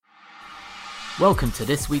Welcome to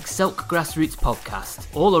this week's Selk Grassroots podcast,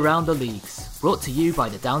 all around the leagues, brought to you by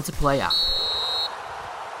the Down to Play app.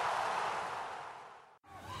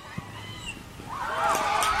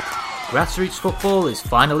 Grassroots football is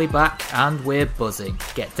finally back and we're buzzing.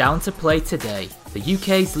 Get Down to Play today, the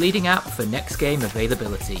UK's leading app for next game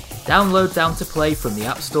availability. Download Down to Play from the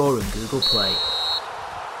App Store and Google Play.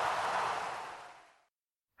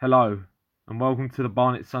 Hello, and welcome to the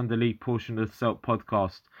Barnet Sunday League portion of the Selk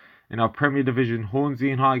podcast. In our Premier Division,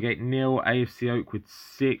 Hornsey and Highgate 0, AFC Oakwood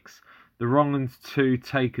 6, the Wronglands 2,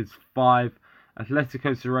 Takers 5,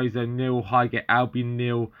 Atletico Cerezo 0, Highgate Albion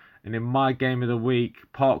 0, and in my game of the week,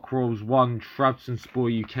 Park Royals 1,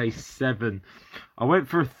 Trabzonspor UK 7. I went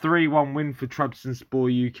for a 3-1 win for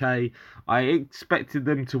Trabzonspor UK. I expected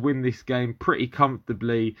them to win this game pretty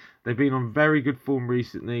comfortably. They've been on very good form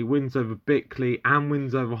recently, wins over Bickley and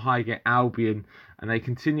wins over Highgate Albion. And they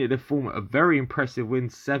continue to form a very impressive win,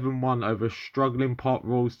 7-1 over a struggling Park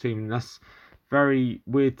Royals team. And that's very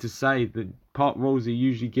weird to say. That Park Royals are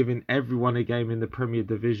usually giving everyone a game in the Premier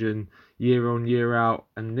Division year on, year out.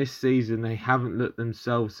 And this season they haven't looked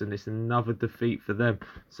themselves, and it's another defeat for them.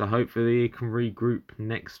 So hopefully they can regroup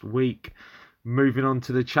next week. Moving on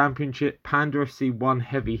to the Championship, Panda FC 1,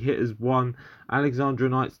 Heavy Hitters 1, Alexandra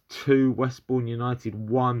Knights 2, Westbourne United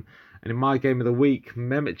 1. And in my game of the week,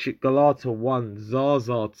 Mehmetchik Galata 1,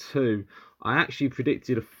 Zaza 2. I actually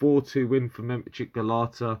predicted a 4-2 win for Mehmetchik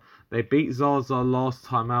Galata. They beat Zaza last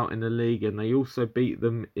time out in the league, and they also beat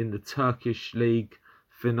them in the Turkish League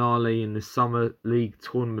finale in the Summer League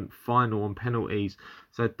tournament final on penalties.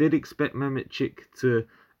 So I did expect Mehmetchik to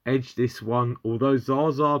edge this one, although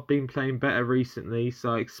Zaza have been playing better recently,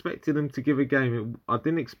 so I expected them to give a game. I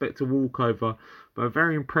didn't expect a walkover, but a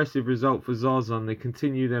very impressive result for Zaza, and they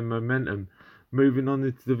continue their momentum. Moving on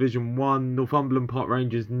into Division 1, Northumberland Park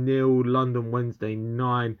Rangers 0, London Wednesday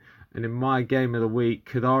 9, and in my game of the week,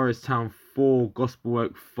 Cadaris Town 4, Gospel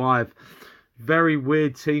 5. Very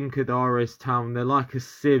weird team, Cadaris Town. They're like a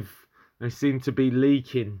sieve. They seem to be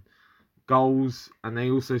leaking goals, and they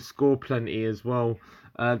also score plenty as well.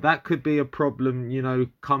 That could be a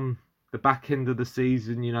problem, come the back end of the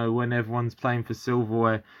season, when everyone's playing for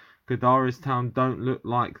silverware. Cadaris Town don't look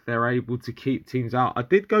like they're able to keep teams out. I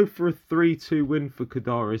did go for a 3-2 win for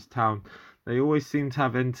Cadaris Town. They always seem to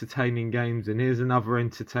have entertaining games, and here's another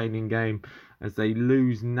entertaining game as they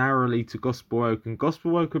lose narrowly to Gospel Oak. And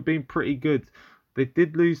Gospel Oak have been pretty good. They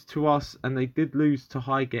did lose to us, and they did lose to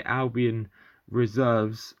Highgate Albion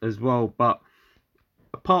reserves as well. But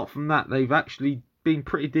apart from that, they've actually been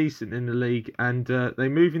pretty decent in the league, and they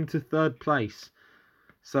move into third place.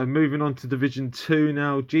 So moving on to Division 2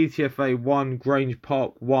 now, GTFA 1, Grange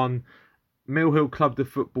Park 1, Mill Hill Club de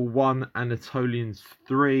Football 1, Anatolians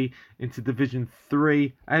 3. Into Division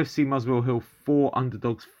 3, AFC Muswell Hill 4,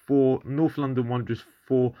 Underdogs 4, North London Wanderers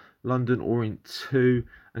 4, London Orient 2,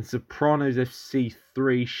 and Sopranos FC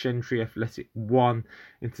 3, Shentry Athletic 1.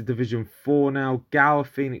 Into Division 4 now, Gower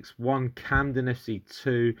Phoenix 1, Camden FC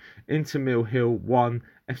 2, Inter Mill Hill 1,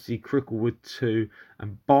 FC Cricklewood 2,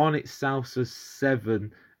 and Barnet Salsa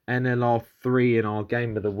 7, NLR 3 in our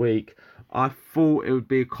game of the week. I thought it would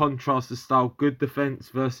be a contrast of style, good defence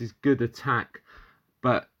versus good attack,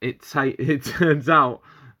 but it turns out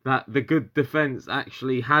that the good defence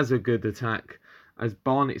actually has a good attack, as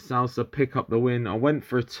Barnet Salsa pick up the win. I went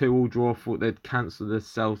for a 2-2 draw, thought they'd cancel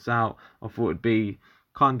themselves out. I thought it'd be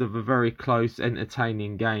kind of a very close,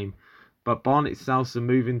 entertaining game. But Barnet Salsa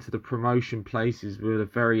move into the promotion places with a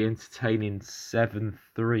very entertaining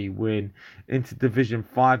 7-3 win. Into Division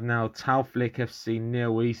 5 now, Tauflik FC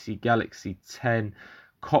 0, EC Galaxy 10,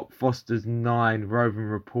 Cockfosters 9, Roving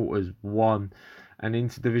Reporters 1. And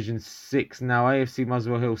into Division 6 now, AFC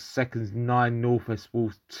Muswell Hill Seconds 9, North West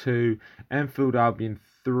Wolves 2, Enfield Albion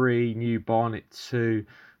 3, New Barnet 2,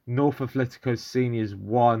 North Atletico Seniors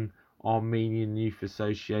 1, Armenian Youth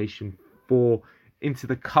Association 4. Into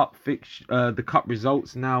the cup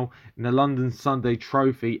results now in the London Sunday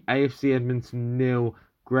Trophy, AFC Edmonton 0,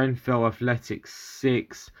 Grenfell Athletic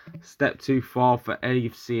 6. Step too far for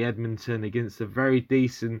AFC Edmonton against a very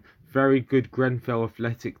decent, very good Grenfell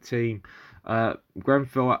Athletic team.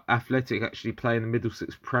 Grenfell Athletic actually play in the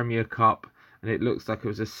Middlesex Premier Cup, and it looks like it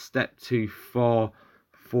was a step too far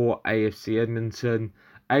for AFC Edmonton.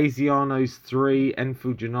 Asianos 3,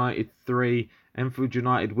 Enfield United 3. Enfield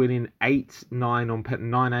United winning 9-8 on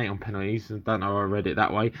penalties. I don't know why I read it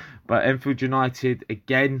that way. But Enfield United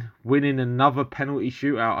again winning another penalty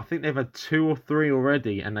shootout. I think they've had 2 or 3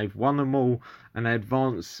 already, and they've won them all, and they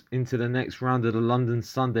advance into the next round of the London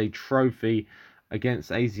Sunday Trophy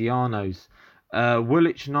against Asianos.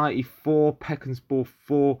 Woolwich 94, Peckenspore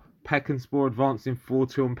 4, Peckenspore advancing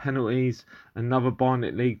 4-2 on penalties. Another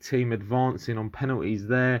Barnet League team advancing on penalties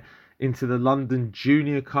there. Into the London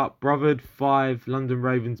Junior Cup, Brotherhood 5, London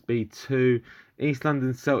Ravens B2, East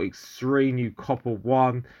London Celtics 3, New Copper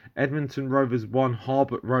 1, Edmonton Rovers 1,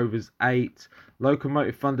 Harbert Rovers 8,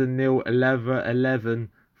 Locomotive Thunder 0, 11,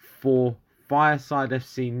 4, Fireside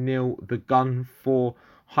FC 0, The Gun 4,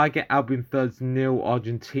 Highgate Albion Thirds 0,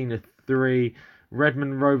 Argentina 3,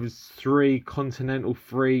 Redmond Rovers 3, Continental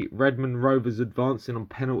 3, Redmond Rovers advancing on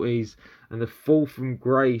penalties, and the fall from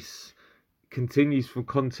grace continues for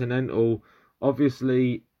Continental.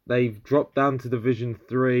 Obviously, they've dropped down to Division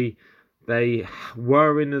 3. They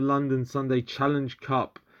were in the London Sunday Challenge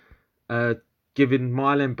Cup, giving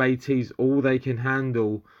Milan Beatties all they can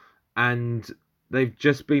handle, and they've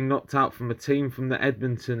just been knocked out from a team from the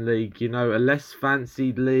Edmonton League, a less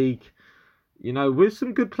fancied league, with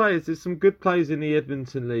some good players. There's some good players in the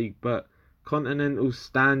Edmonton League, but Continental's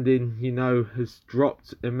standing, has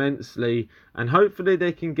dropped immensely, and hopefully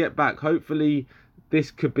they can get back. Hopefully this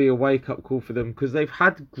could be a wake-up call for them, because they've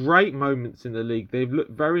had great moments in the league. They've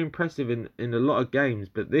looked very impressive in a lot of games,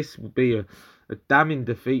 but this will be a damning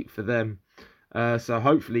defeat for them. So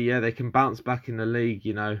hopefully, they can bounce back in the league,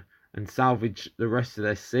 and salvage the rest of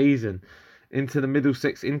their season. Into the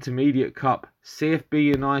Middlesex Intermediate Cup, CFB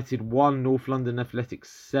United 1, North London Athletics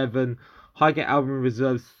 7, Highgate Albion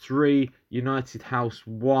Reserves 3, United House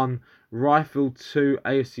 1, Rifle 2,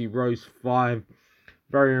 AFC Rose 5.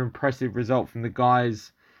 Very impressive result from the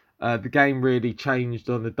guys. The game really changed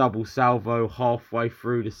on the double salvo halfway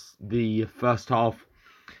through the first half.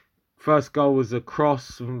 First goal was a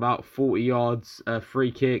cross from about 40 yards, a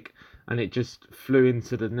free kick, and it just flew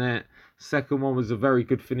into the net. Second one was a very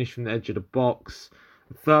good finish from the edge of the box.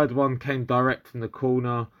 The third one came direct from the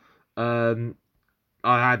corner. I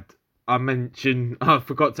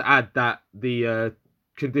forgot to add that the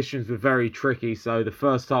conditions were very tricky. So the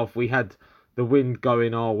first half we had the wind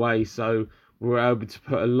going our way, so we were able to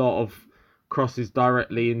put a lot of crosses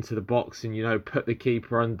directly into the box and put the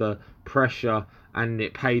keeper under pressure, and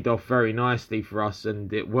it paid off very nicely for us,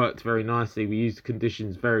 and it worked very nicely. We used the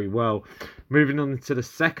conditions very well. Moving on to the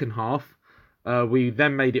second half, we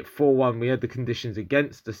then made it 4-1. We had the conditions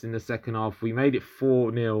against us in the second half. We made it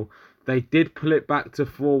 4-0. They did pull it back to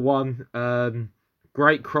 4-1.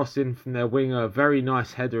 Great crossing from their winger, very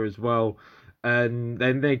nice header as well. And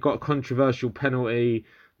then they got a controversial penalty.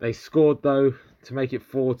 They scored though to make it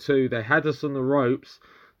 4-2. They had us on the ropes,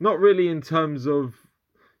 not really in terms of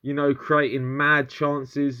creating mad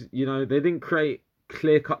chances. They didn't create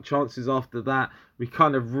clear-cut chances after that. We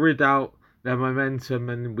kind of rid out their momentum,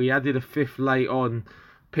 and we added a fifth late on,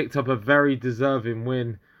 picked up a very deserving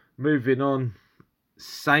win. Moving on,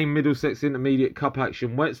 same Middlesex Intermediate Cup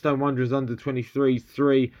action. Whetstone Wanderers under 23s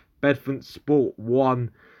 3, Bedfont Sport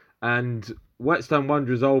 1, and Whetstone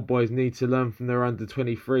Wanderers old boys need to learn from their under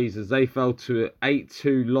 23s as they fell to an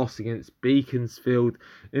 8-2 loss against Beaconsfield.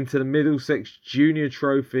 Into the Middlesex Junior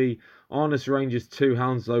Trophy, Arness Rangers 2,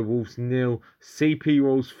 Hounslow Wolves 0, CP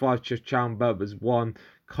Royals 5, Chefchaouen Berbers 1,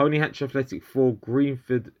 Coney Hatch Athletic 4,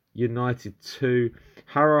 Greenford United 2,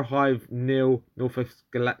 Harrow Hive 0, Northwest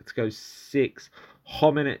Galacticos 6,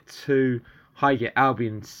 Hominet 2, Highgate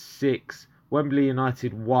Albion 6, Wembley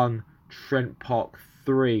United 1, Trent Park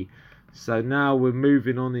 3. So now we're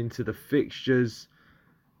moving on into the fixtures.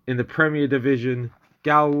 In the Premier Division,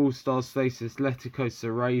 Gower All-Stars faces Atletico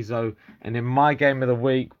Cerezo. And in my game of the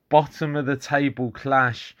week, bottom of the table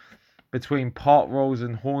clash between Park Royals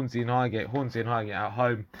and Hornsey and Highgate. Hornsey and Highgate at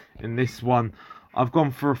home in this one. I've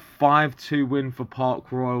gone for a 5-2 win for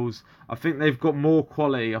Park Royals. I think they've got more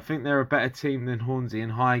quality. I think they're a better team than Hornsey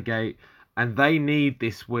and Highgate. And they need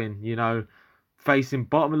this win, Facing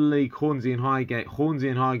bottom of the league, Hornsey and Highgate. Hornsey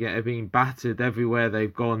and Highgate are being battered everywhere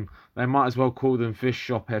they've gone. They might as well call them Fish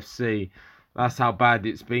Shop FC. That's how bad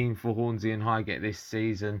it's been for Hornsey and Highgate this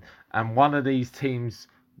season. And one of these teams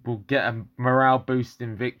will get a morale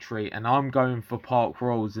boosting victory. And I'm going for Park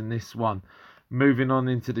Royals in this one. Moving on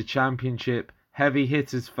into the Championship, Heavy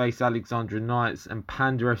Hitters face Alexandra Knights and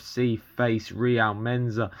Panda FC face Real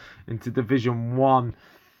Menza. Into Division 1.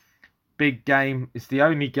 Big game. It's the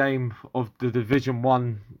only game of the Division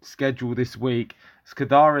 1 schedule this week. It's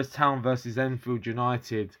Cadares Town versus Enfield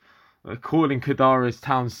United. We're calling Cadares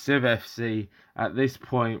Town Civ FC at this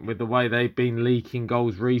point with the way they've been leaking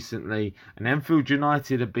goals recently. And Enfield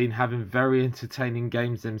United have been having very entertaining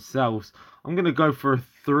games themselves. I'm going to go for a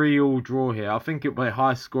 3-3 draw here. I think it'll be a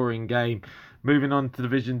high scoring game. Moving on to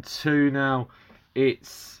Division 2 now.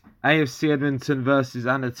 It's AFC Edmonton versus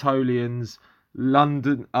Anatolians.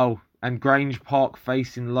 And Grange Park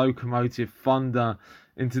facing Locomotive Thunder.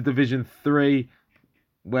 Into Division 3,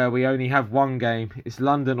 where we only have one game. It's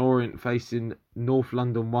London Orient facing North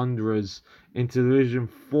London Wanderers. Into Division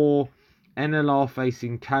 4, NLR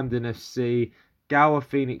facing Camden FC, Gower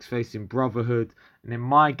Phoenix facing Brotherhood. And in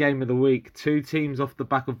my game of the week, two teams off the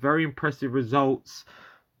back of very impressive results.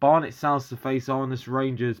 Barnet South to face Arness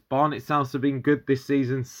Rangers. Barnet South have been good this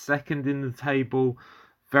season, second in the table.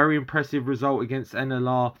 Very impressive result against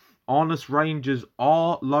NLR. Arness Rangers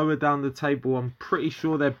are lower down the table. I'm pretty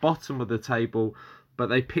sure they're bottom of the table, but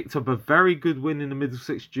they picked up a very good win in the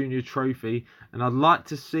Middlesex Junior Trophy, and I'd like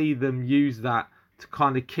to see them use that to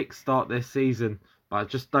kind of kickstart their season, but I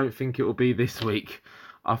just don't think it will be this week.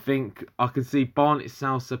 I think I can see Barnet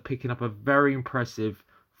South picking up a very impressive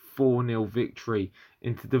 4-0 victory.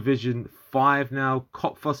 Into Division 5 now,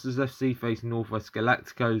 Cockfosters FC face Northwest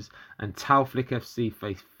Galacticos and Tauflik FC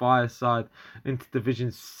face Fireside. Into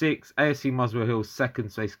Division 6, AFC Muswell Hill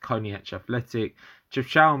seconds face Coney Hatch Athletic.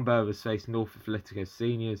 Chefchaouen Berbers face North Atletico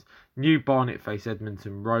Seniors. New Barnet face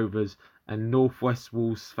Edmonton Rovers. And Northwest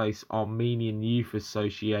Wolves face Armenian Youth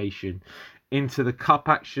Association. Into the cup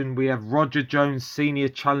action, we have Roger Jones Senior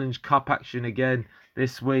Challenge Cup action again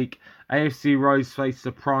this week. AFC Rose face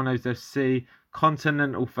Sopranos FC.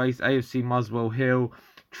 Continental face AFC Muswell Hill.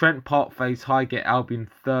 Trent Park face Highgate Albion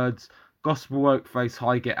Thirds. Gospel Oak face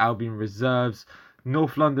Highgate Albion Reserves.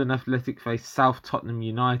 North London Athletic face South Tottenham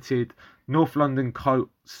United. North London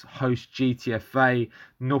Colts host GTFA.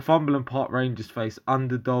 Northumberland Park Rangers face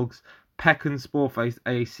Underdogs. Peckham Sport face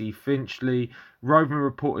AAC Finchley. Roving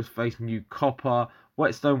Reporters face New Copper.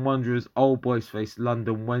 Whetstone Wanderers Old Boys face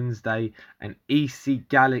London Wednesday. And EC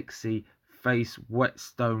Galaxy face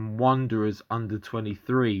Whetstone Wanderers under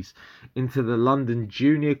 23s. Into the London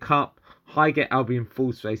Junior Cup, Highgate Albion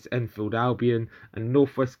Fools face Enfield Albion, and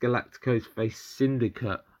Northwest Galacticos face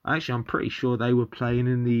Syndicate. Actually, I'm pretty sure they were playing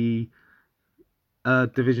in the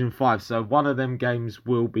Division 5, so one of them games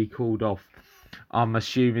will be called off. I'm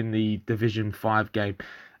assuming the Division 5 game.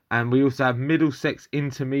 And we also have Middlesex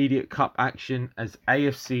Intermediate Cup action as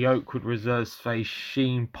AFC Oakwood Reserves face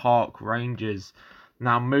Sheen Park Rangers.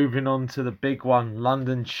 Now moving on to the big one,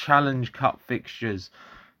 London Challenge Cup fixtures.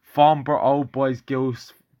 Farnborough Old Boys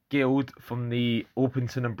Guild from the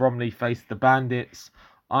Orpington and Bromley face the Bandits.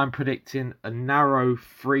 I'm predicting a narrow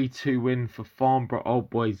 3-2 win for Farnborough Old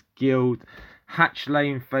Boys Guild. Hatch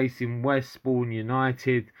Lane facing Westbourne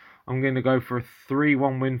United. I'm going to go for a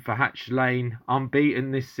 3-1 win for Hatch Lane.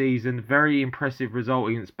 Unbeaten this season. Very impressive result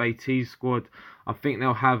against Beatty's squad. I think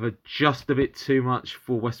they'll have just a bit too much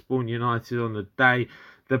for Westbourne United on the day.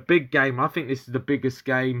 The big game, I think this is the biggest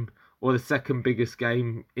game, or the second biggest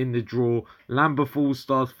game in the draw. Lambeth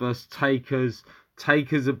All-Stars versus Takers.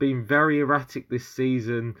 Takers have been very erratic this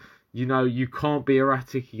season. You know, you can't be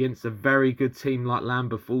erratic against a very good team like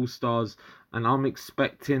Lambeth All-Stars. And I'm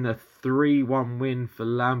expecting a 3-1 win for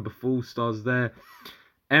Lambeth All-Stars there.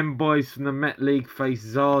 M-Boys from the Met League face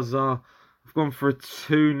Zaza. I've gone for a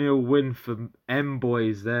 2-0 win for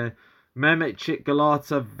M-Boys there. Mehmetchik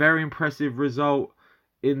Galata, very impressive result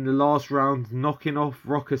in the last round, knocking off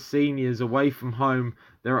Rocker Seniors away from home.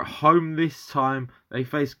 They're at home this time. They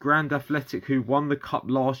face Grand Athletic, who won the cup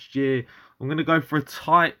last year. I'm going to go for a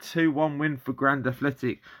tight 2-1 win for Grand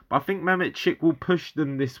Athletic. But I think Mehmetchik will push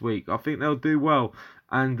them this week. I think they'll do well.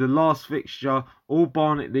 And the last fixture, all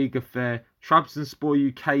Barnet League affair,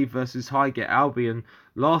 Trabzonspor UK versus Highgate Albion.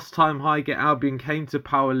 Last time Highgate Albion came to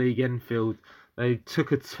Power League Enfield, they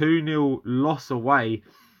took a 2-0 loss away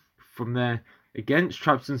from there against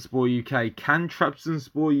Trabzonspor UK. Can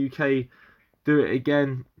Trabzonspor UK do it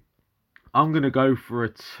again? I'm going to go for a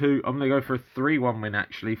 3-1 win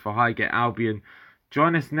actually for Highgate Albion.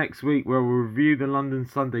 Join us next week where we'll review the London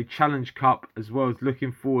Sunday Challenge Cup, as well as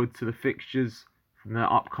looking forward to the fixtures from the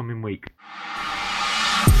upcoming week.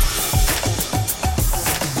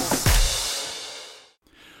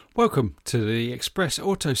 Welcome to the Express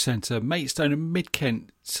Auto Centre Maidstone and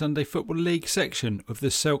Mid-Kent Sunday Football League section of the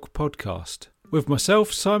Selk podcast, with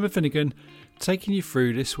myself, Simon Finnegan, taking you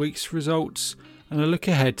through this week's results and a look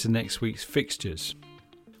ahead to next week's fixtures.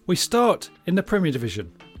 We start in the Premier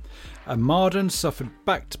Division, and Marden suffered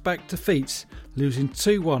back-to-back defeats, losing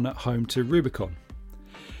 2-1 at home to Rubicon.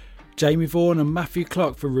 Jamie Vaughan and Matthew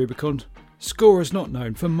Clark for Rubicon, scorers not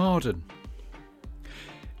known for Marden.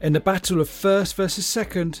 In the battle of first versus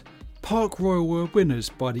second, Park Royal were winners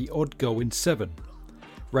by the odd goal in 7.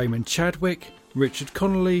 Raymond Chadwick, Richard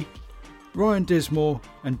Connolly, Ryan Dismore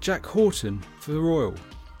and Jack Horton for the Royal,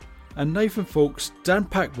 and Nathan Fawkes, Dan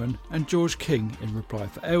Packman and George King in reply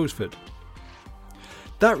for Aylesford.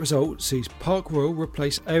 That result sees Park Royal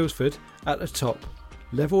replace Aylesford at the top,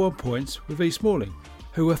 level on points with East Malling,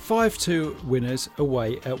 who were 5-2 winners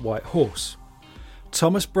away at White Horse.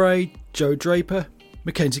 Thomas Braid, Joe Draper,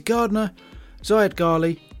 Mackenzie Gardner, Zayed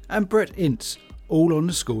Ghali and Brett Ince all on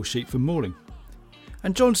the score sheet for Malling,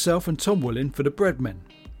 and John Self and Tom Willing for the Breadmen.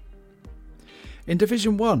 In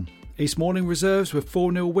Division 1, East Malling Reserves were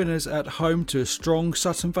 4-0 winners at home to a strong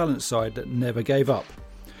Sutton Valence side that never gave up.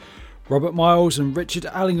 Robert Miles and Richard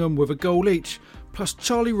Allingham with a goal each, plus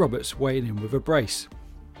Charlie Roberts weighing in with a brace.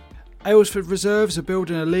 Aylesford Reserves are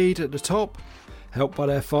building a lead at the top, helped by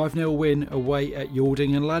their 5-0 win away at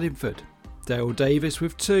Yalding and Laddingford. Dale Davis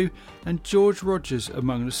with 2 and George Rogers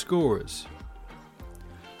among the scorers.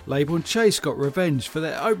 Leybourne Chase got revenge for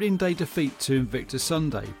their opening day defeat to Invicta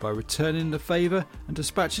Sunday by returning the favour and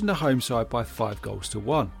dispatching the home side by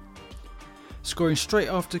 5-1. Scoring straight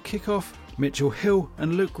after kick-off, Mitchell Hill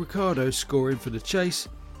and Luke Ricardo scoring for the Chase,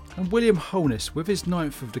 and William Holness with his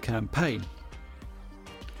 9th of the campaign.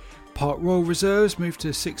 Park Royal Reserves moved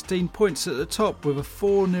to 16 points at the top with a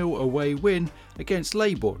 4-0 away win against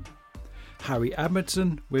Leybourne. Harry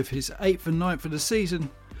Amundsen with his 8th and 9th of the season,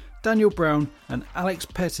 Daniel Brown and Alex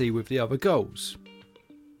Petty with the other goals.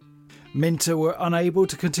 Minter were unable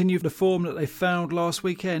to continue the form that they found last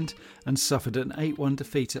weekend and suffered an 8-1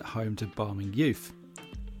 defeat at home to Barming Youth.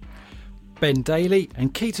 Ben Daly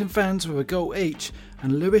and Keaton Fans with a goal each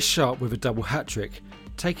and Lewis Sharp with a double hat-trick,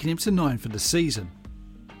 taking him to 9 for the season.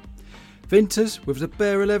 Vinters with the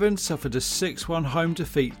Bear 11 suffered a 6-1 home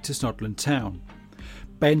defeat to Snodland Town.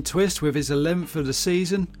 Ben Twist with his 11th of the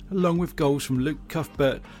season, along with goals from Luke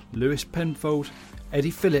Cuthbert, Lewis Penfold,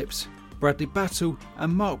 Eddie Phillips, Bradley Battle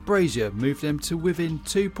and Mark Brazier moved them to within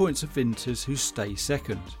 2 points of Vinters, who stay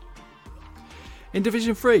second. In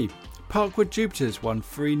Division 3, Parkwood Jupiters won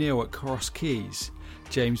 3-0 at Cross Keys.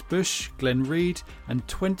 James Bush, Glenn Reid and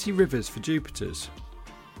 20 Rivers for Jupiters.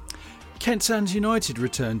 Kent Sands United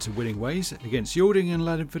returned to winning ways against Yalding and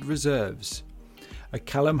Laddingford Reserves. A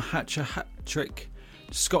Callum Hatcher hat-trick,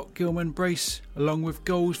 Scott Gilman brace, along with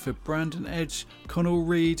goals for Brandon Edge, Connell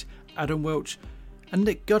Reid, Adam Welch and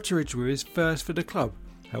Nick Gutteridge with his first for the club,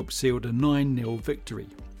 helped seal the 9-0 victory.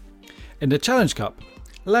 In the Challenge Cup,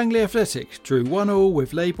 Langley Athletic drew 1-1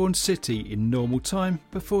 with Leybourne City in normal time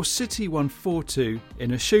before City won 4-2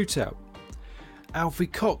 in a shootout. Alfie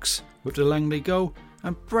Cox with the Langley goal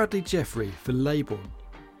and Bradley Jeffrey for Leybourne.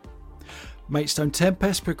 Maidstone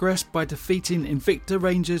Tempest progressed by defeating Invicta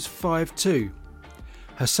Rangers 5-2.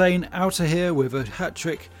 Hussein Altahir with a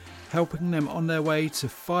hat-trick, helping them on their way to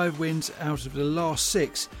 5 wins out of the last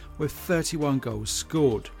 6 with 31 goals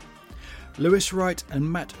scored. Lewis Wright and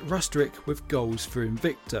Matt Rusterick with goals for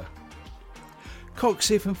Invicta.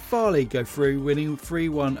 Coxheath and Farley go through, winning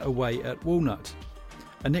 3-1 away at Walnut.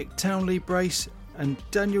 A Nick Townley brace and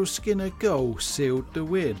Daniel Skinner goal sealed the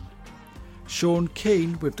win. Sean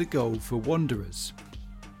Keane with the goal for Wanderers.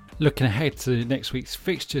 Looking ahead to next week's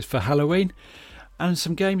fixtures for Halloween, and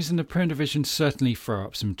some games in the Premier Division certainly throw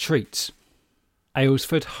up some treats.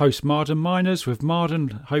 Aylesford host Marden Miners, with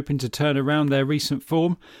Marden hoping to turn around their recent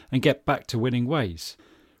form and get back to winning ways.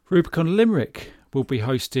 Rubicon Limerick will be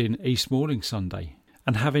hosting East Malling Sunday,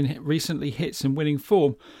 and having recently hit some winning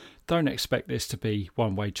form, don't expect this to be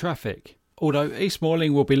one-way traffic. Although East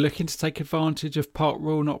Malling will be looking to take advantage of Park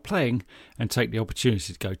Royal not playing and take the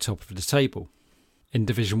opportunity to go top of the table. In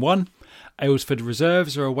Division 1, Aylesford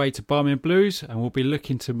Reserves are away to Barming Blues and will be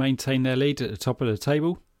looking to maintain their lead at the top of the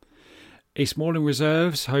table. East Malling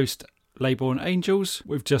Reserves host Leybourne Angels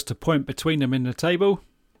with just a point between them in the table.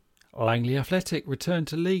 Langley Athletic return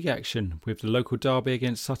to league action with the local derby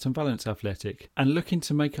against Sutton Valence Athletic and looking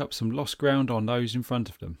to make up some lost ground on those in front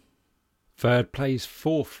of them. Third plays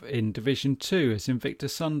 4th in Division 2 as Invicta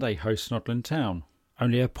Sunday hosts Snodland Town.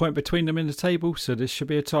 Only a point between them in the table, so this should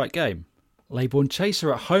be a tight game. Leybourne Chase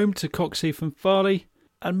are at home to Coxheath and Farley,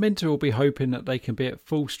 and Minter will be hoping that they can be at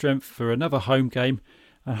full strength for another home game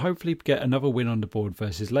and hopefully get another win on the board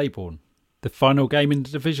versus Leybourne. The final game in the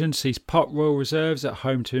division sees Park Royal Reserves at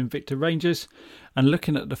home to Invicta Rangers, and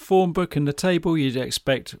looking at the form book and the table, you'd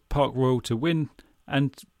expect Park Royal to win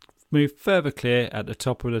and move further clear at the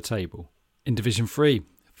top of the table. In Division 3,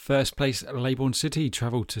 first place Leybourne City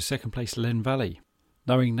travel to second place Len Valley,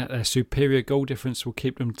 knowing that their superior goal difference will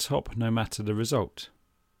keep them top no matter the result.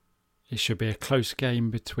 It should be a close game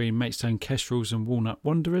between Maidstone Kestrels and Walnut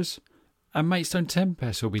Wanderers, and Maidstone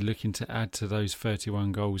Tempest will be looking to add to those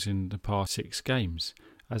 31 goals in the past 6 games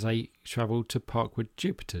as they travel to Parkwood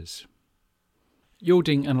Jupiters.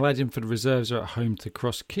 Yalding and Laddingford Reserves are at home to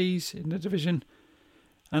Cross Keys in the division,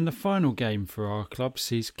 and the final game for our club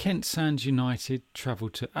sees Kent Sands United travel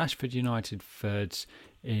to Ashford United Thirds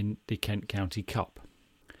in the Kent County Cup.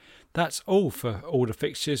 That's all for all the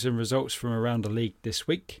fixtures and results from around the league this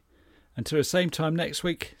week. Until the same time next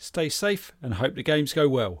week, stay safe and hope the games go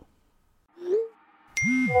well.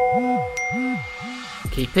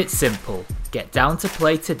 Keep it simple. Get Down to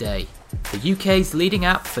Play today, the UK's leading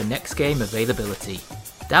app for next game availability.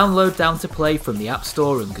 Download Down to Play from the App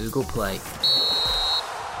Store and Google Play.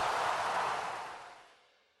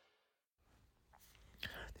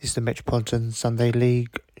 This is the Metropolitan Sunday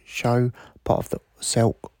League show, part of the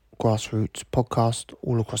Selk Grassroots podcast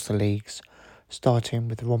all across the leagues, starting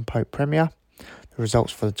with the Ron Pope Premier. The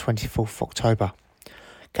results for the 24th of October.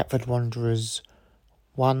 Catford Wanderers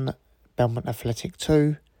 1, Belmont Athletic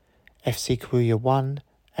 2, FC Cahuilla 1,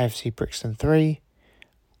 AFC Brixton 3,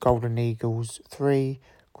 Golden Eagles 3,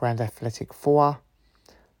 Grand Athletic 4,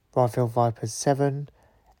 Ryefield Vipers 7,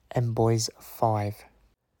 M Boys 5.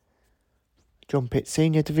 John Pitt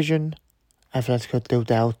Senior Division, Atletico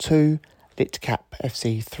Dildale 2, Litcap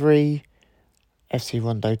FC 3, FC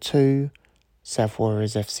Rondo 2, South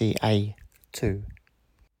Warriors FC A 2.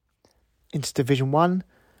 Into Division 1,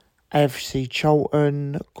 AFC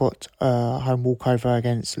Charlton got a home walkover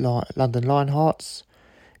against London Lionhearts.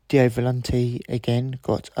 Dio Volante again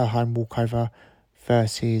got a home walkover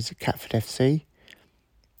versus Catford FC.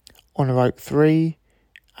 Honour Oak 3,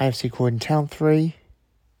 AFC Croydon Town 3.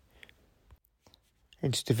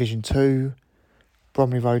 Into Division 2,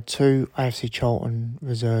 Bromley Road 2, AFC Charlton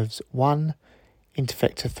Reserves 1.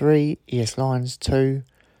 Interfector 3, ES Lions 2.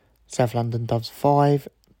 South London Doves 5,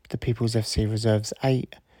 the People's FC Reserves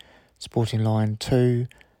 8. Sporting Lion 2,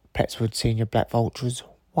 Petswood Senior Black Vultures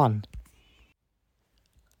 1.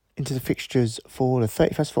 Into the fixtures for the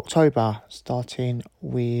 31st of October, starting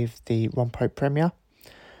with the Ron Pope Premier.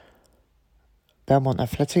 Belmont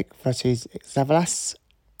Athletic versus Zavalas.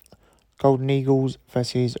 Golden Eagles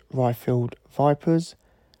versus Ryefield Vipers.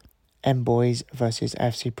 M Boys versus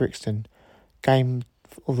AFC Brixton. Game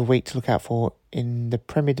of the week to look out for in the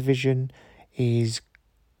Premier Division is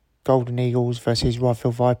Golden Eagles versus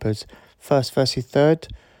Ryefield Vipers. First versus third.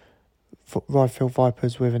 Ryefield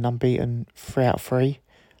Vipers with an unbeaten 3 out of 3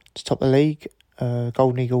 to top the league.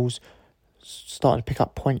 Golden Eagles starting to pick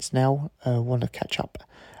up points now. Want to catch up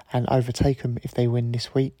and overtake them if they win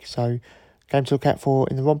this week. So game to look out for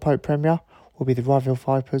in the Ron Pope Premier will be the Ryefield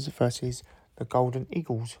Vipers versus the Golden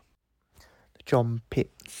Eagles. The John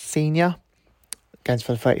Pitt Senior games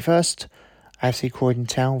for the 31st. AFC Croydon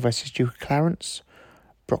Town versus Duke of Clarence.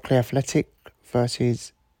 Brockley Athletic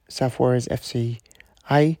versus South Warriors FC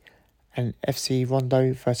A, and FC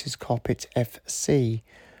Rondo versus Carpet FC.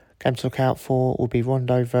 Game to look out for will be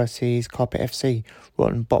Rondo versus Carpet FC.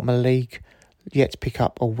 Rotten bottom of the league, yet to pick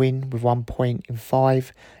up a win with 1 point in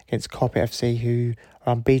 5 against Carpet FC, who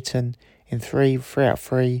are unbeaten in 3 out of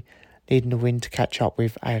 3, needing a win to catch up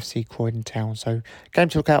with AFC Croydon Town. So game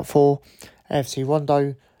to look out for, AFC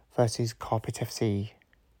Rondo versus Carpet FC.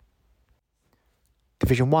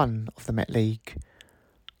 Division 1 of the Met League.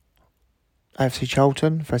 AFC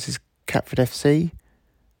Charlton versus Catford FC.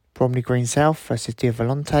 Bromley Green South versus Dio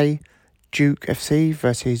Volante. Duke FC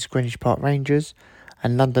versus Greenwich Park Rangers.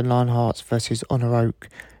 And London Lionhearts versus Honour Oak.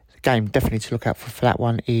 The game definitely to look out for that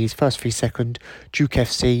one is first v second. Duke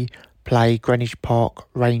FC play Greenwich Park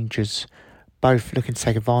Rangers. Both looking to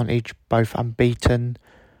take advantage. Both unbeaten.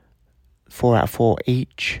 4 out of 4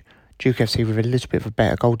 each. Duke FC with a little bit of a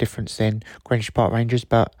better goal difference than Greenwich Park Rangers,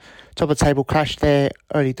 but top of the table clash there,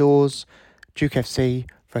 early doors, Duke FC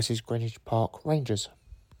versus Greenwich Park Rangers.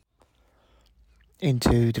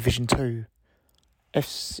 Into Division 2,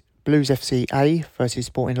 Blues FC A versus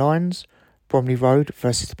Sporting Lions, Bromley Road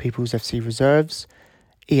versus the People's FC Reserves,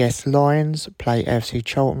 ES Lions play AFC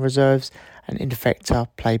Charlton Reserves, and Interfector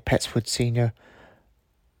play Petswood Senior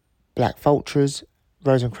Black Vultures,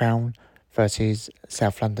 Rose and Crown versus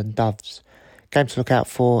South London Doves. Game to look out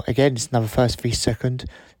for, again, it's another first v second,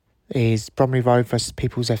 is Bromley Road versus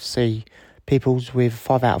People's FC. People's with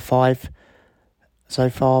 5 out of 5 so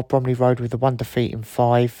far. Bromley Road with a 1 defeat in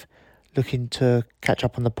 5, looking to catch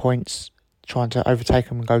up on the points, trying to overtake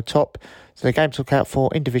them and go top. So the game to look out for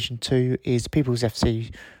in Division 2 is People's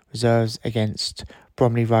FC Reserves against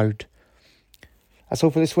Bromley Road. That's all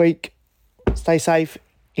for this week. Stay safe,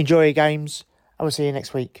 enjoy your games, and we'll see you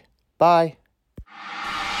next week. Bye.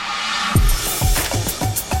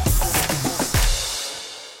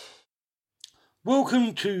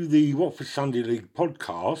 Welcome to the Watford Sunday League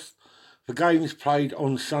podcast for games played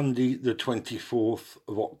on Sunday the 24th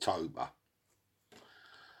of October.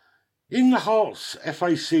 In the Hearts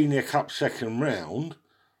FA Senior Cup second round,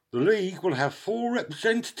 the league will have 4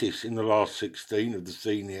 representatives in the last 16 of the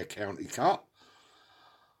Senior County Cup,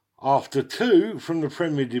 after 2 from the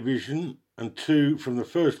Premier Division and 2 from the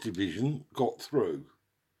First Division got through.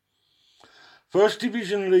 First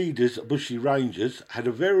Division leaders Bushey Rangers had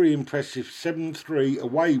a very impressive 7-3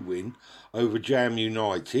 away win over Jam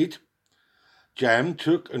United. Jam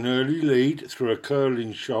took an early lead through a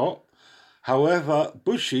curling shot. However,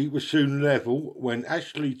 Bushey was soon level when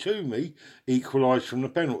Ashley Toomey equalised from the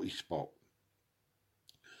penalty spot.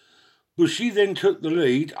 Bushey then took the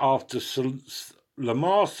lead after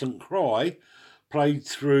Lamar St. Croix played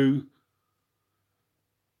through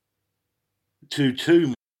to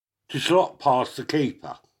Toomey to slot past the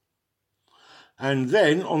keeper. And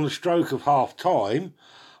then, on the stroke of half-time,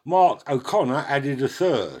 Mark O'Connor added a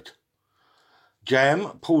third.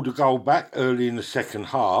 Jam pulled a goal back early in the second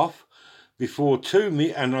half before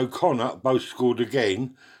Toomey and O'Connor both scored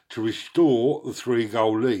again to restore the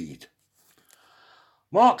 3-goal lead.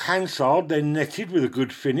 Mark Hansard then netted with a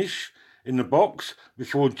good finish in the box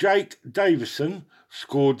before Jake Davison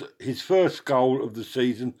scored his first goal of the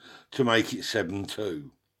season to make it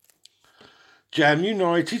 7-2. Jam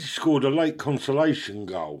United scored a late consolation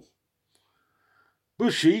goal.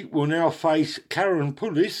 Bushey will now face Karen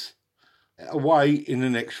Pullis away in the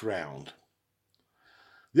next round.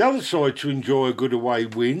 The other side to enjoy a good away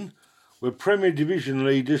win were Premier Division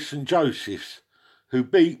leaders St Joseph's, who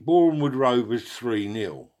beat Bournemouth Rovers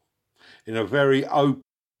 3-0. In a very open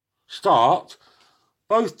start,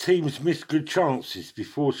 both teams missed good chances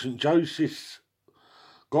before St Joseph's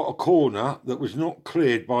got a corner that was not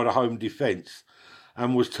cleared by the home defence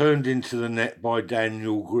and was turned into the net by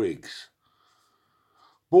Daniel Griggs.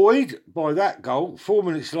 Buoyed by that goal, 4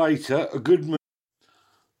 minutes later, a good move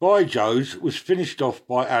by Joes was finished off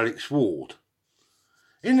by Alex Ward.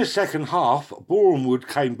 In the second half, Bournemouth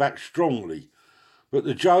came back strongly, but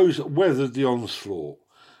the Joes weathered the onslaught,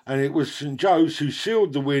 and it was St Joe's who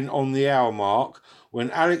sealed the win on the hour mark when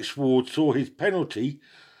Alex Ward saw his penalty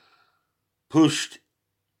pushed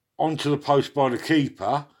onto the post by the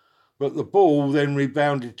keeper, but the ball then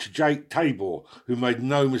rebounded to Jake Tabor, who made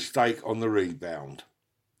no mistake on the rebound.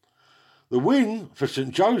 The win for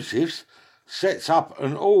St Joseph's sets up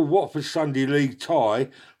an all-Watford Sunday League tie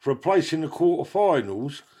for a place in the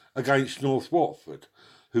quarter-finals against North Watford,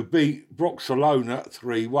 who beat Broxalona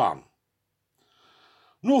 3-1.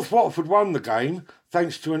 North Watford won the game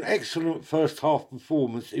thanks to an excellent first-half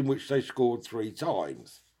performance in which they scored 3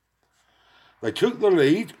 times. They took the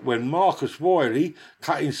lead when Marcus Wiley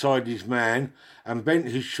cut inside his man and bent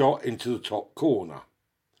his shot into the top corner.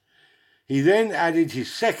 He then added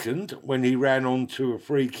his second when he ran onto a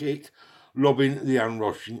free kick, lobbing the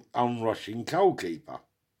unrushing goalkeeper.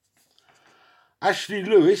 Ashley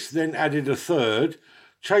Lewis then added a third,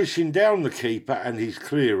 chasing down the keeper and his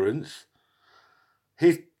clearance,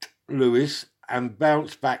 hit Lewis and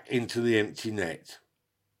bounced back into the empty net.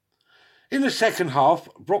 In the second half,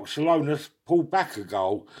 Broxalona pulled back a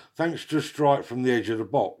goal thanks to a strike from the edge of the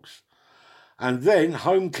box, and then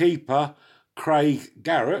home keeper Craig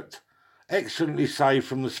Garrett excellently saved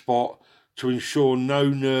from the spot to ensure no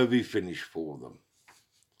nervy finish for them.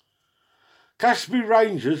 Casby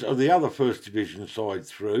Rangers are the other First Division side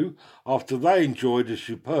through after they enjoyed a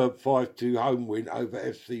superb 5-2 home win over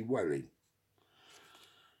FC Welling.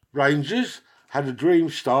 Rangers had a dream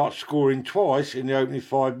start, scoring twice in the opening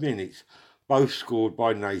 5 minutes, both scored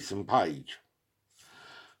by Nathan Page.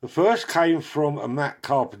 The first came from a Matt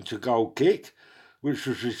Carpenter goal kick, which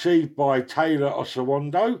was received by Taylor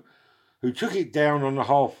Osawando, who took it down on the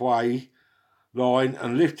halfway line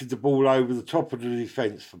and lifted the ball over the top of the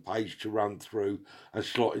defence for Page to run through and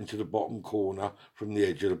slot into the bottom corner from the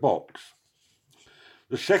edge of the box.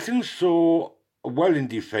 The second saw a Welling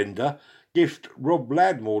defender gift Rob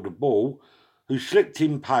Ladmore the ball, who slipped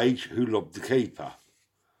in Page, who lobbed the keeper.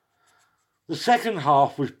 The second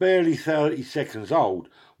half was barely 30 seconds old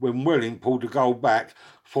when Welling pulled a goal back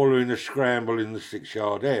following a scramble in the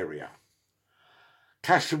 6-yard area.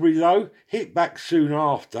 Casselbury, though, hit back soon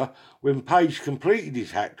after when Page completed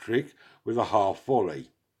his hat-trick with a half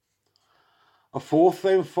volley. A fourth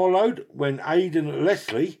then followed when Aidan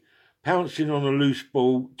Leslie pounced in on a loose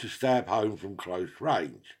ball to stab home from close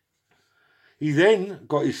range. He then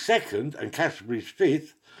got his second and Casselbury's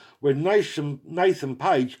fifth when Nathan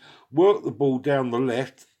Page worked the ball down the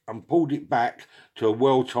left and pulled it back to a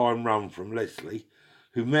well-timed run from Leslie,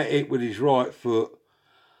 who met it with his right foot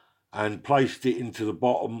and placed it into the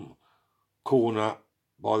bottom corner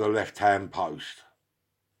by the left-hand post.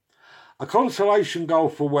 A consolation goal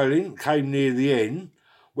for Welling came near the end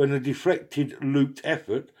when a deflected looped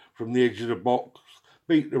effort from the edge of the box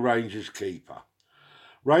beat the Rangers keeper.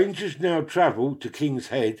 Rangers now travel to King's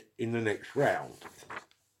Head in the next round.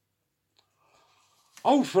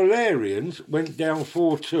 Old Valerians went down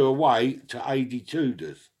 4-2 away to AD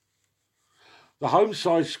Tudors. the home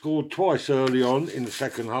side scored twice early on in the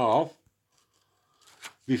second half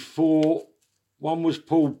before one was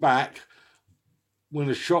pulled back when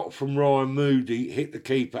a shot from Ryan Moody hit the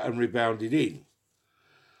keeper and rebounded in.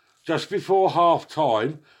 Just before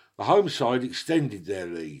half-time, the home side extended their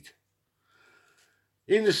lead.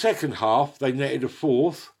 In the second half, they netted a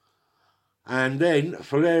fourth, and then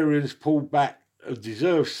Valerians pulled back a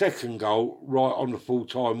deserved second goal right on the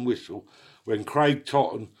full-time whistle when Craig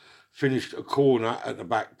Totten finished a corner at the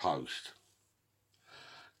back post.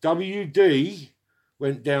 WD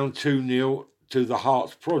went down 2-0 to the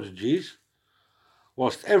Hearts Prodigies,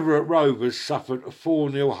 whilst Everett Rovers suffered a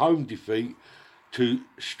 4-0 home defeat to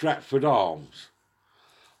Stratford Arms,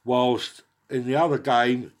 whilst in the other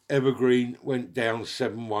game, Evergreen went down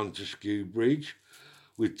 7-1 to Skewbridge,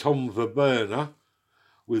 with Tom Verberner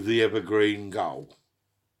with the Evergreen goal.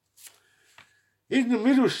 In the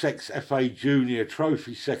Middlesex FA Junior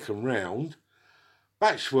Trophy second round,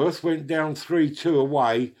 Batchworth went down 3-2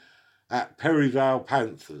 away at Perivale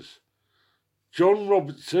Panthers. John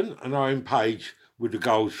Robertson and Owen Page with the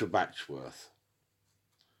goals for Batchworth.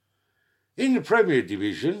 In the Premier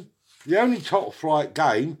Division, the only top-flight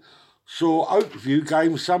game saw Oakview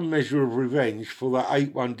gain some measure of revenge for their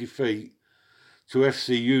 8-1 defeat to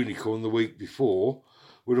FC Unicorn the week before,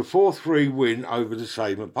 with a 4-3 win over the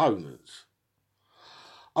same opponents.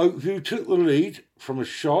 Oakview took the lead from a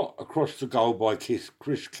shot across the goal by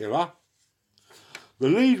Chris Killer. The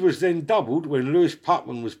lead was then doubled when Lewis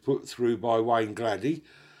Putman was put through by Wayne Gladdy,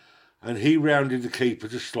 and he rounded the keeper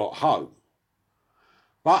to slot home.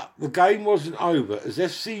 But the game wasn't over as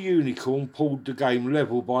FC Unicorn pulled the game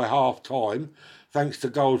level by half-time thanks to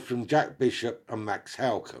goals from Jack Bishop and Max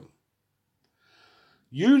Halcombe.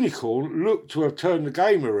 Unicorn looked to have turned the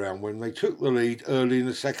game around when they took the lead early in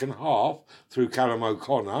the second half through Callum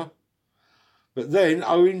O'Connor, but then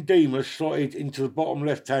Owen Deemer slotted into the bottom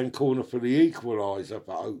left-hand corner for the equaliser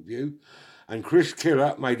for Oakview, and Chris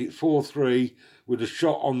Killer made it 4-3 with a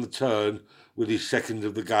shot on the turn with his second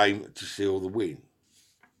of the game to seal the win.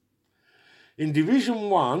 In Division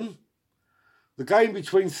 1, the game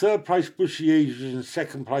between third-place Bushy Eagles and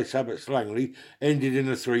second-place Abbots Langley ended in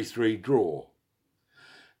a 3-3 draw.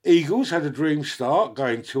 Eagles had a dream start,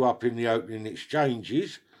 going 2-up in the opening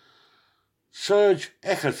exchanges. Serge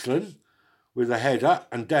Eckerslin with a header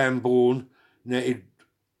and Dan Bourne netted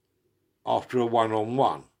after a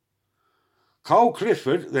 1-on-1. Cole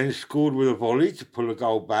Clifford then scored with a volley to pull a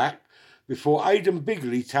goal back before Aidan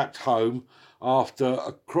Bigley tapped home after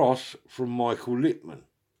a cross from Michael Littman.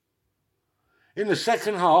 In the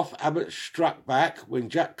second half, Abbott struck back when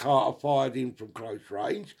Jack Carter fired in from close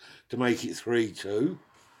range to make it 3-2.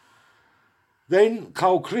 Then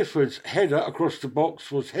Cole Clifford's header across the box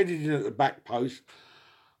was headed in at the back post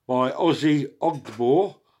by Ozzy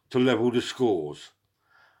Ogdebor to level the scores.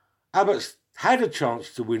 Abbott's had a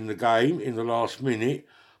chance to win the game in the last minute,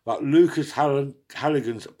 but Lucas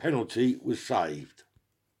Halligan's penalty was saved.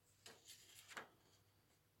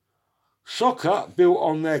 Soccer built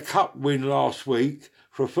on their cup win last week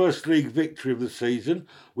for a first league victory of the season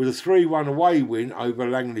with a 3-1 away win over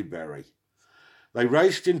Langleybury. They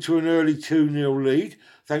raced into an early 2-0 lead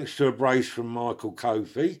thanks to a brace from Michael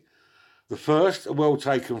Kofi. The first, a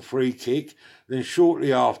well-taken free kick, then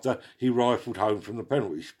shortly after he rifled home from the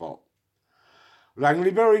penalty spot.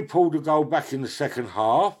 Langleybury pulled a goal back in the second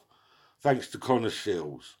half thanks to Connor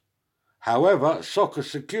Sills. However, Soccer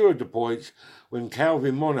secured the points when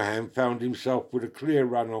Calvin Monaghan found himself with a clear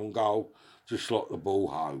run on goal to slot the ball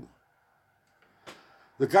home.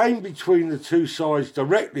 The game between the two sides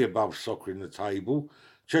directly above Soccer in the table,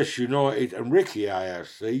 Chester United and Ricky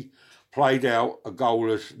AFC, played out a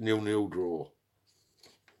goalless 0-0 draw.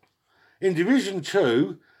 In Division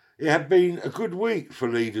 2, it had been a good week for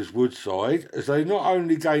leaders Woodside as they not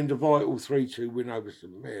only gained a vital 3-2 win over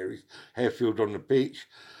St Mary's, Harefield on the pitch,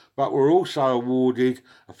 but were also awarded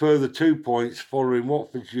a further 2 points following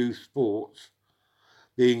Watford's Youth Sports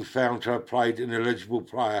being found to have played an eligible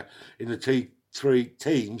player in the T3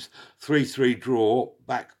 team's 3-3 draw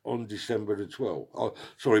back on September the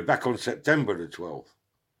 12th.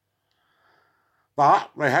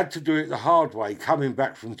 But they had to do it the hard way, coming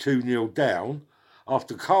back from 2-0 down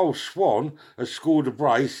after Carl Swan had scored a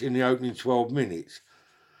brace in the opening 12 minutes.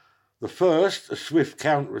 The first, a swift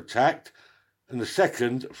counter-attack, and the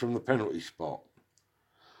second from the penalty spot.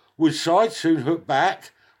 Woodside soon hooked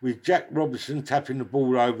back, with Jack Robinson tapping the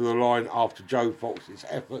ball over the line after Joe Fox's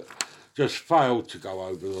effort just failed to go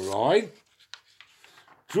over the line.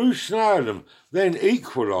 Drew Snowden then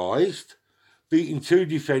equalised, beating two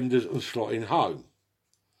defenders and slotting home.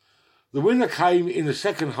 The winner came in the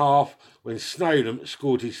second half when Snowden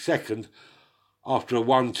scored his second after a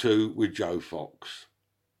 1-2 with Joe Fox.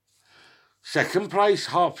 Second place,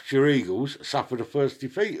 Hertfordshire Eagles suffered a first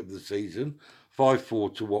defeat of the season,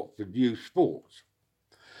 5-4 to Watford Youth Sports.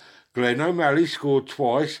 Glenn O'Malley scored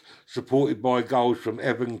twice, supported by goals from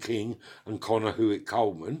Evan King and Connor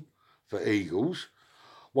Hewitt-Coleman for Eagles,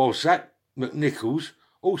 while Zach McNichols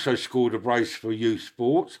also scored a brace for Youth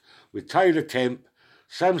Sports with Taylor Kemp,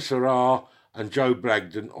 Sam Sarrar and Joe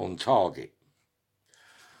Bragdon on target.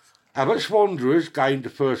 Abbots Wanderers gained the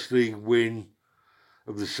first league win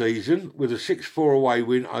of the season with a 6-4 away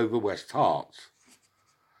win over West Hearts.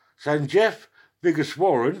 Sanjeev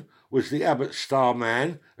Vigaswaran was the Abbott star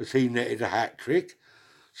man as he netted a hat-trick,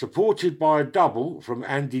 supported by a double from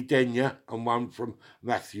Andy Denyer and one from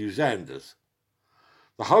Matthew Zanders.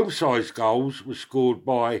 The home-side goals were scored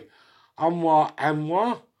by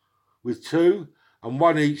Anwar with 2 and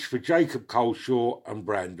 1 each for Jacob Coleshaw and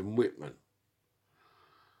Brandon Whitman.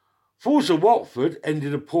 Forza Watford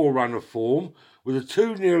ended a poor run of form with a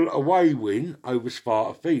 2-0 away win over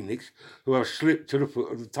Sparta Phoenix, who have slipped to the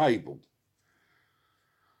foot of the table.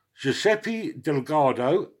 Giuseppe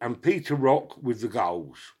Delgado and Peter Rock with the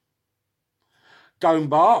goals.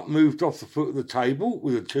 Dunbar moved off the foot of the table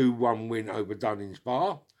with a 2-1 win over Dunnings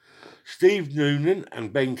Bar. Steve Noonan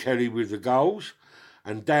and Ben Kelly with the goals,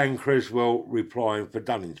 and Dan Creswell replying for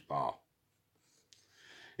Dunnings Bar.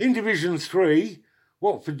 In Division 3,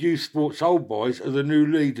 Watford Youth Sports Old Boys are the new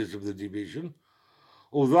leaders of the division,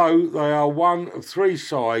 although they are one of 3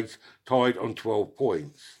 sides tied on 12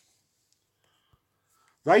 points.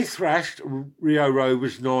 They thrashed Rio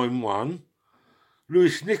Rovers 9-1,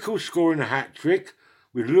 Lewis Nichols scoring a hat-trick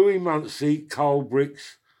with Louis Munsey, Carl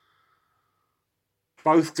Bricks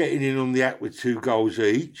both getting in on the act with 2 goals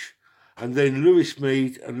each, and then Lewis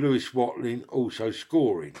Mead and Lewis Watling also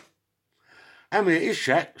scoring. Amir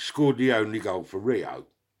Ishak scored the only goal for Rio.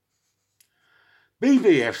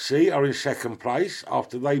 BVFC are in second place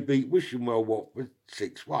after they beat Wishenwell Watford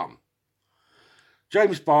 6-1.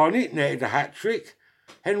 James Barnett netted a hat-trick.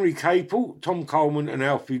 Henry Capel, Tom Coleman and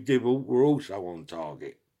Alfie Dibble were also on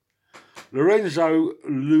target. Lorenzo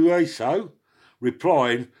Lueso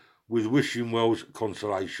replying with Wishenwell's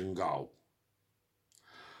consolation goal.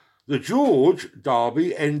 The George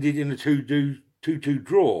derby ended in a 2-2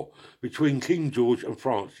 draw between King George and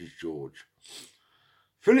Francis George.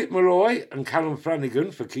 Philip Malloy and Callum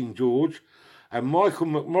Flanagan for King George, and Michael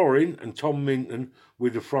McMorrin and Tom Minton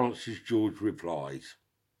with the Francis George replies.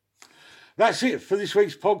 That's it for this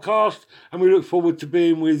week's podcast, and we look forward to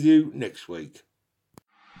being with you next week.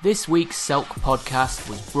 This week's Selk podcast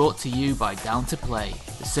was brought to you by Down to Play,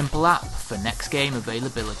 the simple app for next game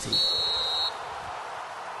availability.